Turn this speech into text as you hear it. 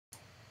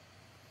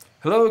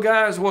Hello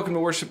guys, welcome to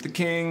Worship the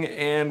King,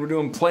 and we're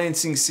doing Play and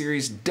Sing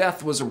series.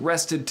 Death was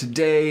arrested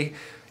today.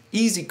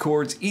 Easy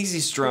chords, easy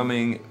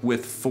strumming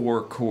with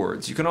 4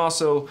 chords. You can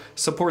also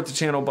support the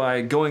channel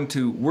by going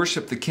to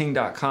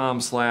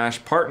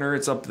worshiptheking.com/partner.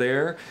 It's up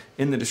there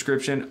in the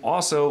description.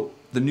 Also,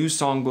 the new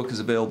songbook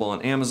is available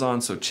on Amazon,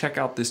 so check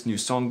out this new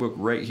songbook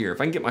right here. If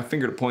I can get my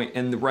finger to point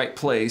in the right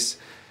place,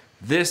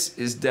 this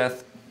is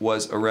Death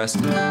Was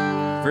Arrested.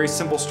 Very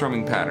simple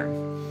strumming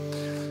pattern.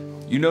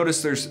 You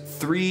notice there's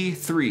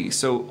 3-3,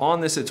 so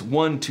on this it's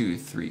 1, 2,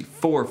 3,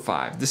 4,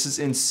 5. This is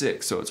in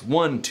 6, so it's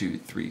 1, 2,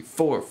 3,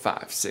 4,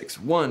 5, 6.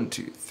 1,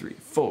 2, 3,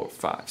 4,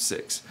 5,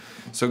 6.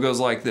 So it goes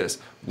like this: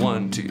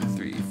 1, 2,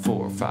 3,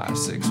 4, 5,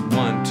 6.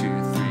 1, 2,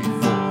 3,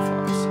 4,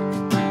 5, 6.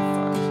 3,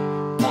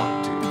 5.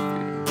 1, 2,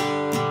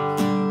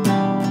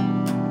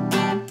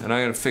 3. And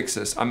I'm gonna fix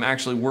this. I'm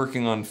actually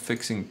working on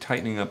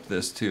tightening up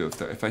this too.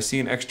 If I see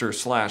an extra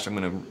slash, I'm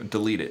gonna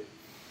delete it.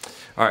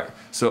 All right,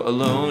 so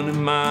alone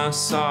in my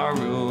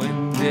sorrow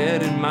and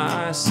dead in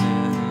my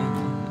sin,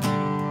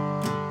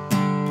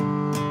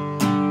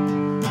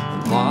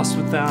 lost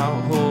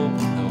without hope,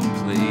 no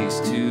place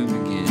to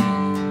begin.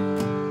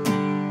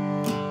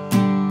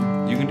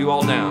 You can do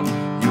all down.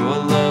 Your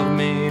love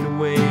made a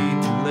way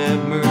to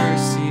let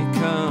mercy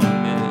come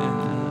in.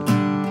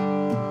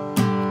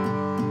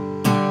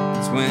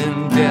 It's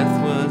when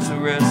death was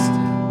arrested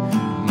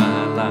and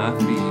my life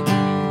began.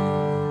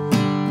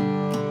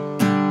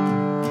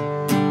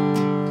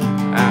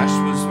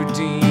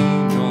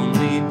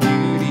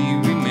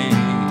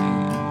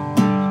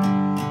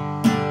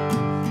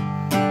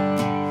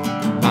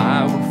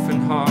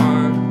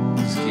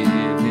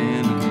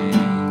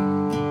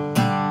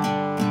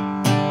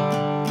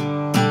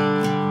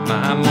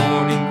 My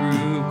morning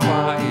grew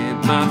quiet,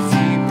 my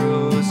feet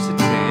rose to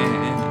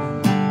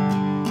dance.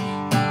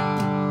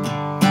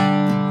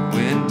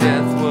 When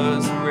death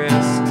was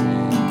arrested,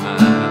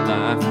 my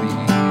life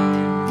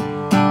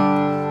began.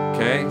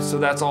 Okay, so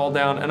that's all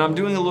down, and I'm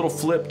doing a little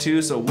flip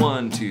too. So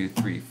 1, 2,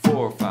 3,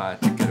 4,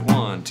 5, tick it.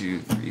 1, 2,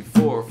 3,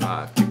 4,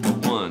 5, tick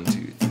it. 1,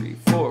 2, 3,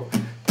 4,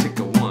 tick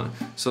it 1.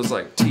 So it's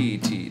like T,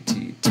 T,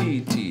 T,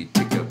 T, T,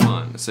 tick it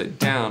 1. So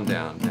down,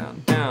 down,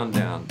 down, down,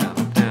 down,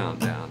 down, down,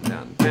 down,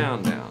 down,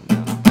 down, down.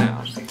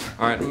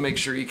 All right, make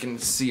sure you can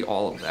see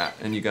all of that,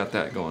 and you got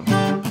that going.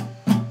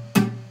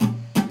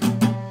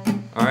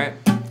 All right,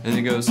 and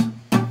it goes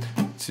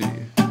to,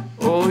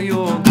 oh,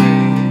 your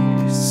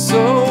grace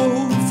so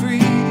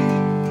free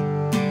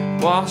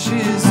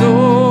washes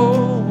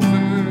over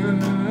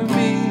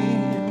me.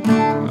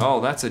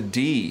 Oh, that's a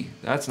D.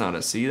 That's not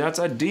a C, that's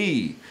a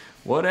D.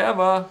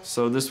 Whatever.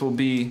 So this will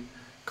be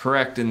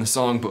correct in the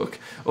songbook.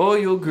 Oh,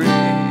 your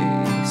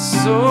grace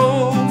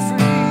so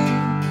free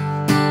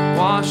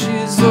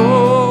washes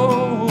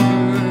over me.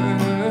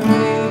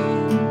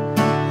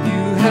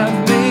 You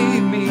have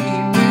made me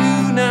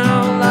new,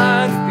 now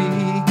life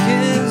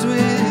begins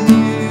with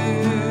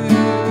you.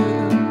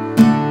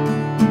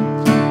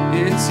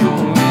 It's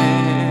your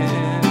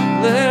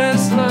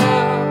endless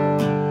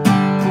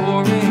love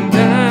pouring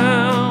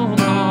down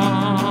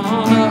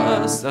on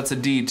us. That's a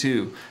D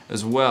too,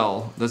 as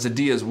well. That's a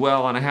D as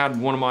well, and I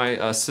had one of my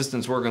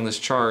assistants work on this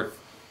chart.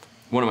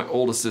 One of my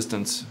old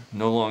assistants,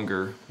 no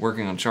longer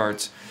working on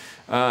charts.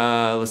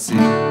 Let's see.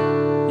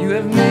 You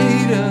have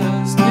made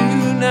us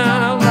new,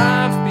 now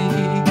life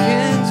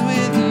begins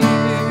with you.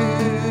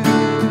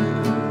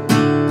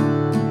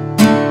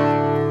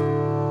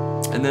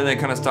 And then they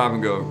kind of stop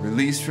and go,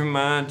 released from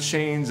my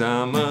chains,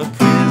 I'm a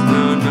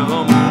prisoner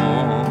no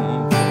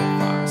more. 4,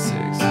 5,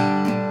 6.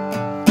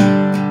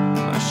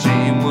 My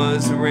shame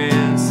was a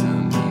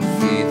ransom he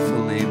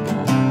faithfully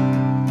bought.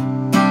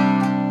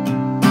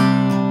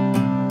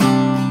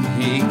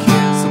 He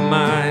canceled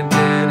my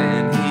debt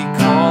and he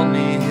called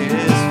me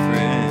his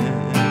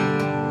friend.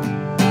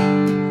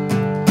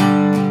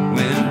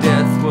 When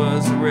death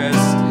was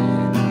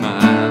arrested,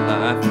 my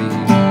life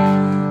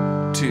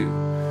began. 2,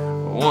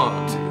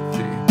 1, 2,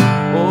 3.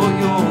 Oh,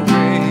 your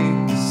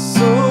grace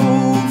so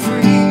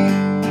free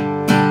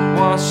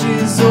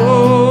washes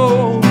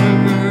over me.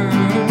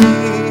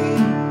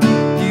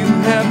 You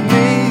have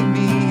made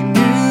me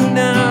new,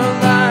 now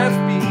life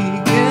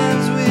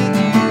begins with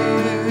you.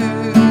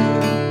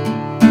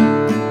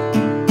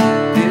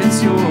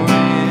 It's your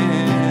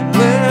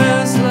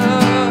endless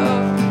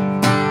love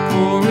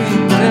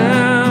pouring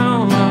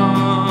down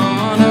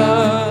on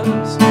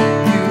us.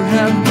 You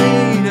have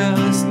made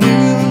us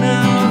new,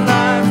 now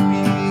life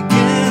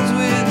begins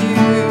with you.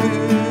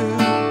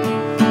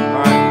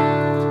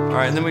 All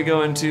right, and then we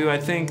go into, I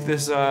think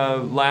this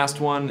last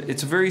one,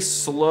 it's a very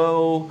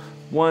slow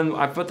one.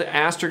 I put the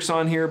asterisks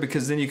on here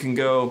because then you can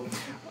go,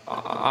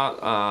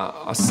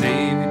 a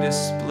Savior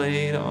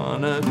displayed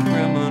on a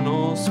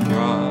criminal's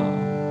cross.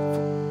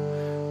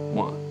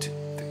 1, 2,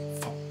 3,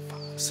 4,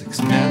 5, 6.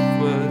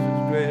 Death was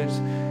rich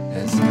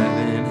as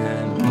heaven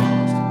had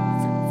lost.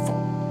 3,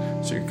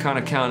 4. So you're kind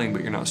of counting,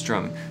 but you're not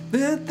strumming.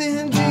 But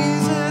then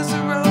Jesus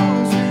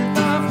arose with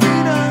our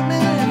freedom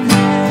in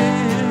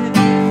hand.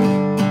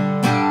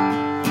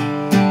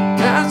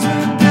 That's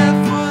when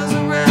death was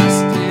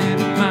arrested.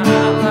 My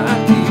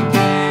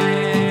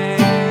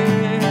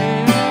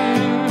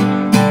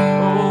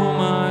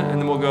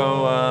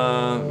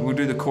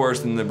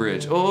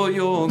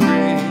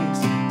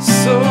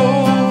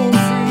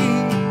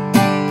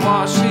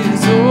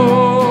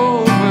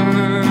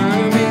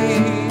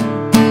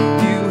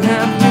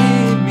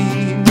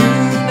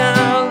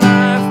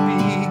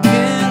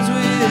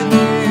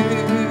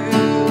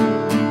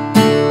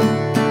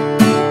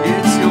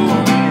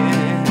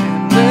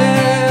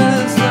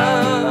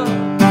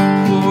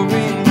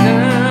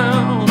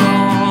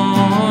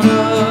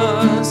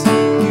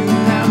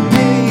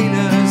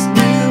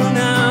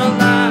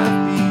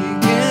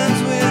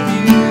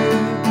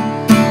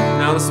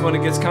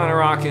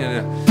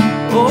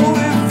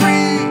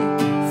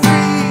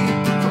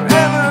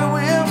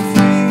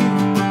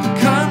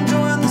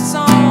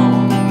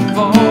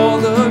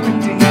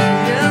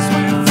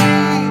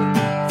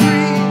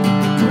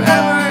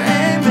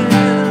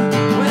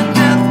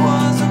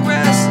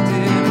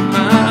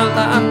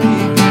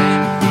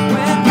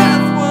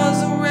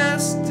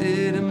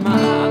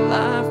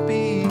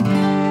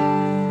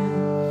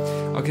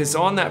it's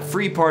on that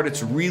free part,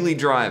 it's really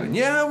driving.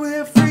 Yeah,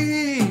 we're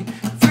free,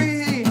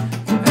 free,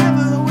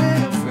 forever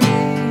we're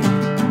free.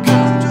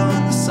 Come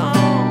join the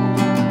song,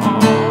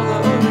 all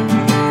of the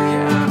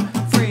yeah,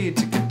 free,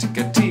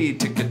 ticka-ticka-tee,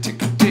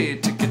 ticka-ticka-tee,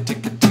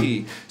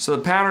 ticka-ticka-tee. So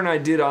the pattern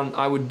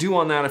I would do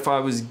on that if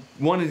I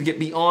wanted to get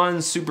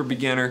beyond super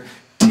beginner,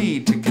 T,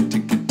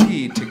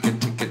 ticka-ticka-tee,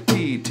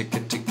 ticka-ticka-tee,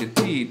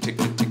 ticka-ticka-tee,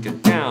 ticka-ticka,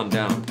 down,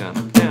 down,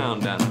 down, down,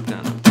 down,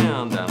 down,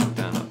 down, down,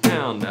 down,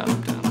 down,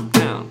 down, down,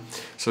 down.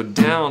 So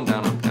down,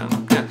 down,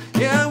 down, down.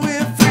 Yeah,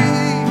 we're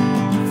free,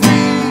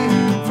 free,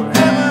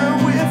 forever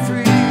we're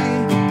free.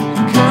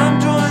 Come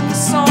join the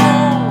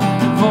song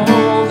of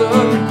all the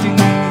redeemed.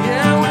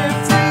 Yeah, we're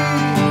free,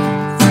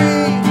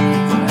 free,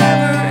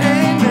 forever,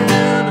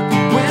 amen.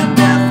 When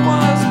death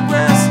was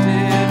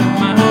arrested,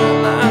 my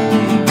life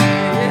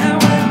began. Yeah,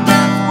 when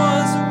death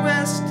was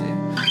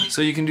arrested.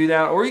 So you can do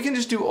that, or you can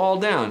just do all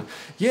down.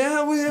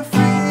 Yeah, we're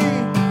free.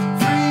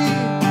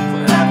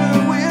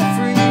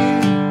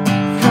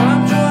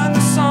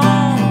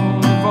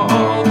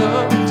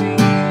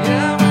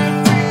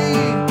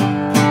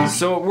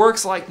 So it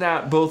works like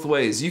that both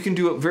ways. You can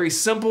do it very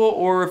simple,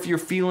 or if you're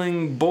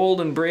feeling bold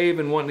and brave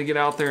and wanting to get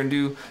out there and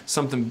do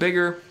something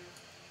bigger,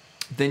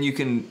 then you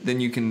can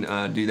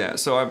do that.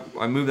 So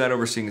I move that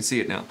over so you can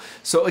see it now.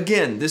 So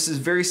again, this is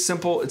very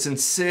simple. It's in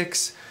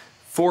 6,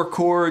 4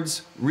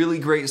 chords, really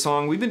great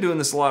song. We've been doing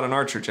this a lot in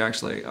our church,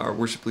 actually. Our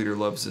worship leader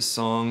loves this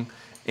song,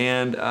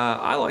 and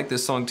I like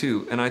this song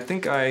too. And I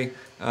think I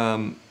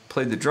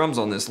played the drums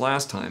on this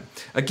last time.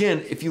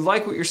 Again, if you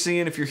like what you're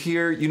seeing, if you're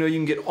here, you know you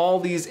can get all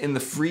these in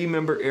the free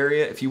member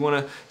area. If you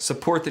want to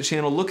support the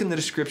channel, look in the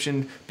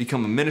description,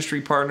 become a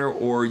ministry partner,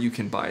 or you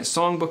can buy a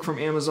songbook from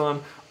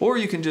Amazon, or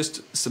you can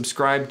just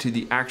subscribe to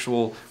the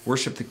actual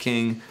Worship the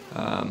King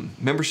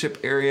membership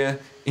area.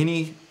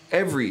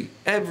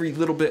 Every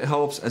little bit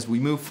helps as we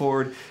move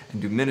forward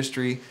and do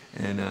ministry.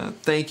 And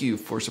thank you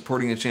for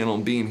supporting the channel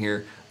and being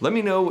here. Let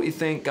me know what you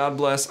think. God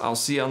bless. I'll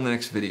see you on the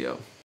next video.